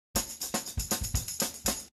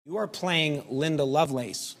You are playing Linda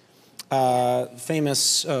Lovelace,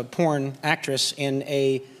 famous porn actress in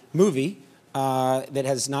a movie that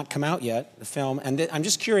has not come out yet, the film. And I'm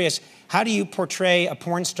just curious, how do you portray a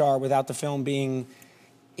porn star without the film being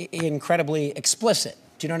incredibly explicit?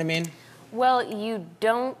 Do you know what I mean? Well, you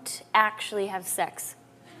don't actually have sex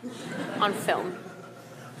on film.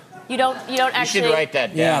 You don't actually... You should write that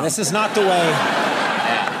down. Yeah, this is not the way...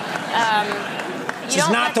 This is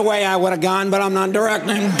not the way I would have gone, but I'm not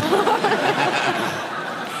directing.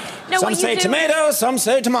 No, some say tomato, some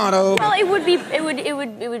say tomato. Well, it would,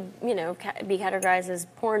 you know, be categorized as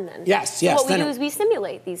porn then. Yes, So yes. what we do is we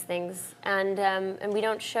simulate these things, and we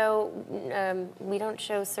don't show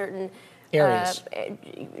certain areas,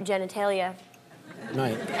 genitalia.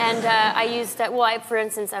 Right. And I used, for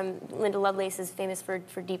instance, Linda Lovelace is famous for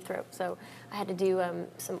deep throat, so I had to do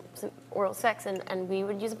some oral sex, and we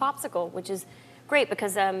would use a popsicle, which is great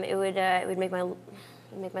because it would make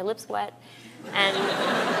my lips wet, and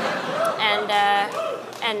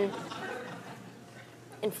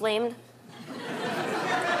inflamed,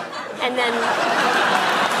 and then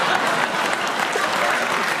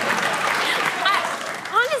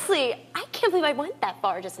honestly, I can't believe I went that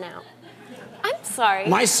far just now. I'm sorry.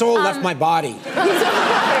 My soul left my body. I'm so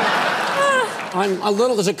sorry.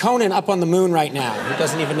 There's a Conan up on the moon right now who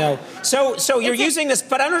doesn't even know. So you're using this,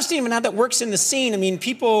 but I don't understand even how that works in the scene. I mean,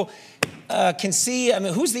 people can see, I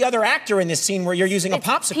mean, who's the other actor in this scene where you're using a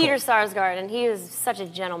popsicle? Peter Sarsgaard, and he is such a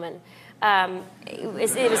gentleman. It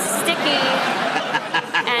was sticky,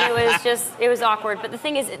 and it was awkward. But the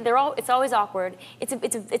thing is, it's always awkward.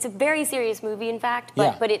 It's a very serious movie, in fact.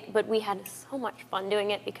 But yeah. but we had so much fun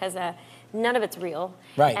doing it because none of it's real.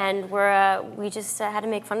 Right. And we just had to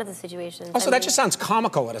make fun of the situation. Also, that just sounds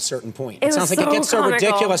comical at a certain point. It sounds like so it gets so comical.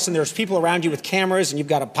 Ridiculous, and there's people around you with cameras, and you've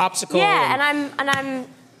got a popsicle. Yeah, and I'm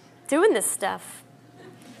doing this stuff,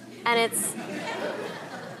 and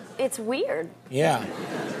it's weird. Yeah.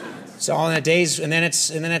 So all in the days, and then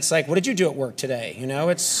it's like, what did you do at work today? You know,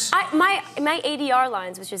 it's my ADR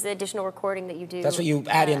lines, which is the additional recording that you do. That's what you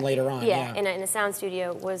add in later on. Yeah, in a sound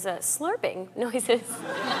studio, was slurping noises.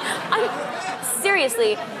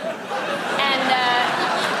 Seriously, and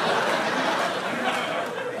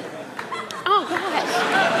oh gosh,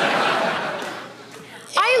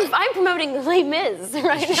 I'm promoting Les Mis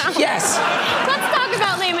right now. Yes. Let's talk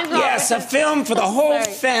about Les Mis. Yes, a film for the whole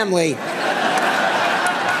family.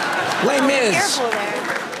 Les Mis. Careful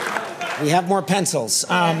there. We have more pencils.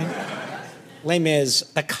 Les Mis.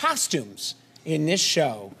 The costumes in this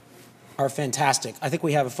show are fantastic. I think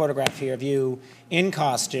we have a photograph here of you in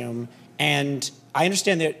costume, and I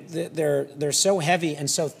understand that they're so heavy and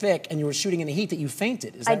so thick, and you were shooting in the heat that you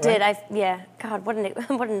fainted. Is that right? I did. Yeah. God, what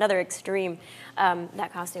another extreme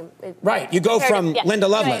that costume. Right. You go from Linda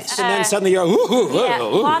Lovelace, and then suddenly you're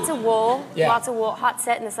lots of wool. Yeah. Lots of wool. Hot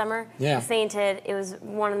set in the summer. Yeah. I fainted. It was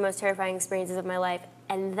one of the most terrifying experiences of my life.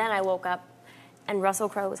 And then I woke up, and Russell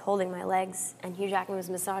Crowe was holding my legs, and Hugh Jackman was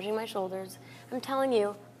massaging my shoulders. I'm telling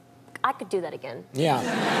you, I could do that again. Yeah.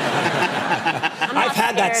 I've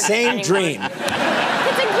had that same dream.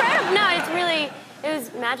 It's incredible. No, it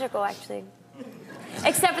was magical, actually.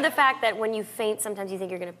 Except for the fact that when you faint, sometimes you think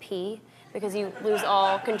you're going to pee because you lose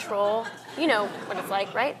all control. You know what it's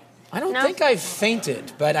like, right? I don't think I've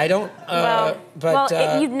fainted, but I don't.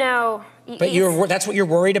 You'd know. But that's what you're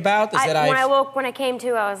worried about? When I came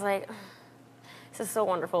to, I was like, this is so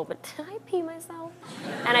wonderful, but did I pee myself?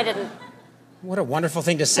 And I didn't. What a wonderful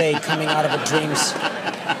thing to say coming out of a dreams.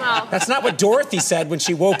 Well, that's not what Dorothy said when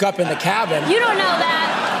she woke up in the cabin. You don't know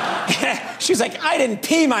that. She's like, I didn't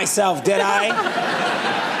pee myself, did I?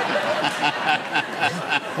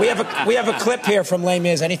 We have a clip here from Les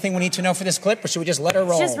Mis. Anything we need to know for this clip, or should we just let her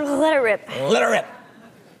roll? Just let her rip. Let her rip.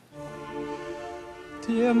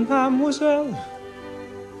 Dear mademoiselle,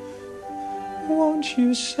 won't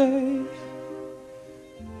you say,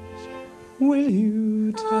 will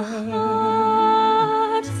you tell?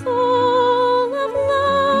 Heart full of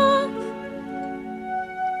love,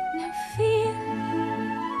 no fear,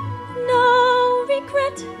 no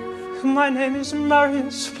regret. My name is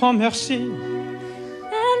Marius Pontmercy.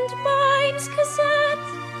 And mine's Cosette.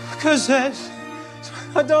 Cosette,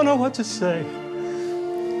 I don't know what to say.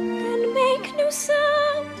 Can make no sound.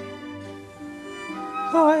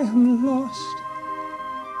 I am lost.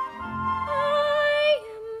 I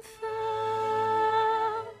am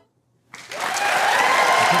found.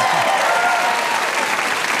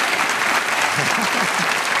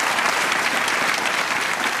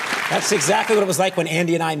 That's exactly what it was like when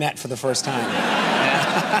Andy and I met for the first time.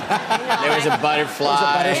 There was a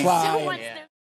butterfly. There was a butterfly.